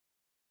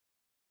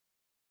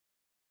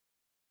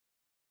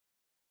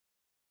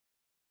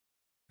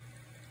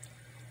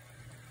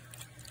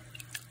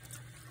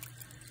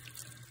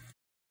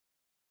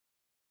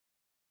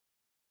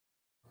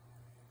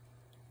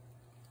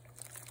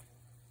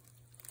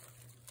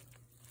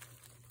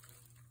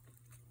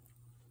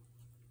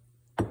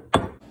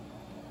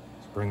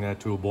Bring that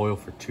to a boil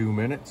for 2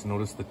 minutes.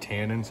 Notice the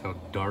tannins, how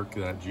dark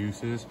that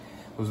juice is.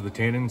 Those are the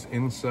tannins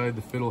inside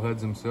the fiddleheads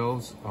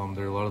themselves.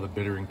 They're a lot of the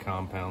bittering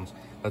compounds.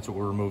 That's what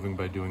we're removing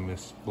by doing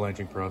this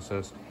blanching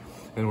process.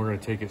 Then we're gonna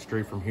take it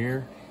straight from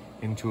here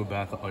into a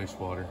bath of ice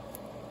water.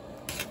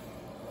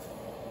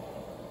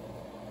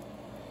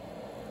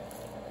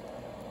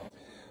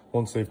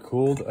 Once they've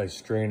cooled, I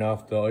strain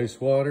off the ice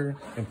water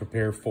and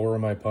prepare 4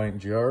 of my pint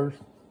jars.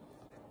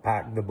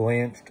 Pack the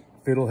blanched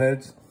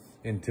fiddleheads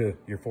into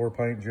your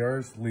 4-pint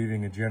jars,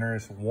 leaving a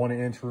generous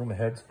 1-inch room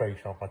head space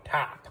on the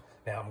top.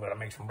 Now I'm gonna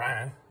make some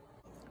brine.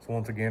 So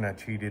once again, I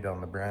cheated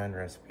on the brine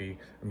recipe.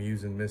 I'm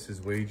using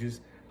Mrs. Wage's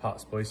hot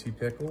spicy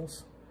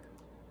pickles,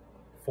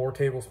 4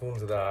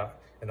 tablespoons of that,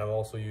 and I'm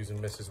also using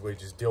Mrs.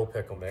 Wage's dill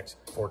pickle mix,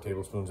 4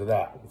 tablespoons of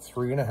that.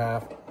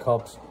 3.5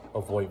 cups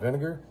of white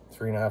vinegar,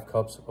 3.5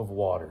 cups of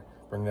water.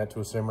 Bring that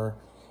to a simmer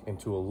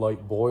into a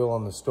light boil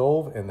on the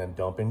stove and then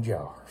dump in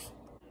jars.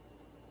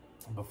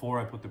 Before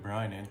I put the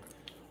brine in,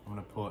 I'm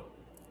gonna put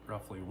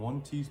roughly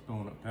 1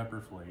 teaspoon of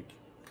pepper flake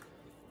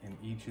in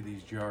each of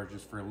these jars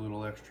just for a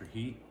little extra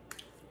heat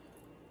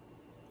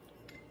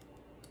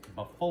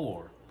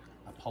before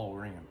I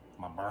pour in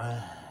my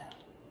brine.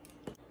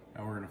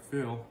 Now we're gonna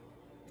fill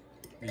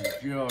these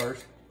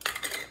jars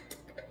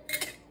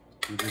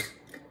with this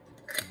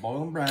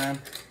boiling brine,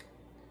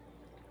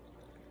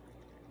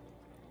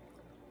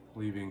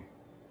 leaving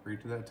right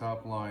to that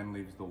top line,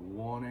 leaves the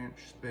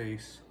 1-inch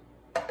space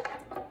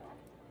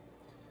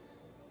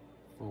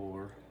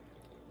for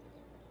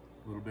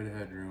a little bit of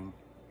headroom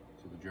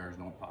so the jars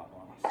don't pop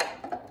on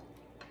us.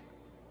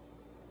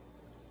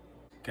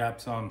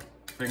 Caps on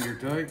finger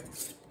tight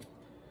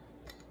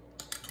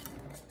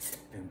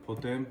and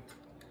put them,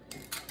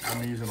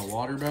 I'm using a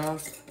water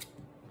bath,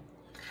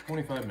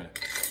 25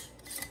 minutes.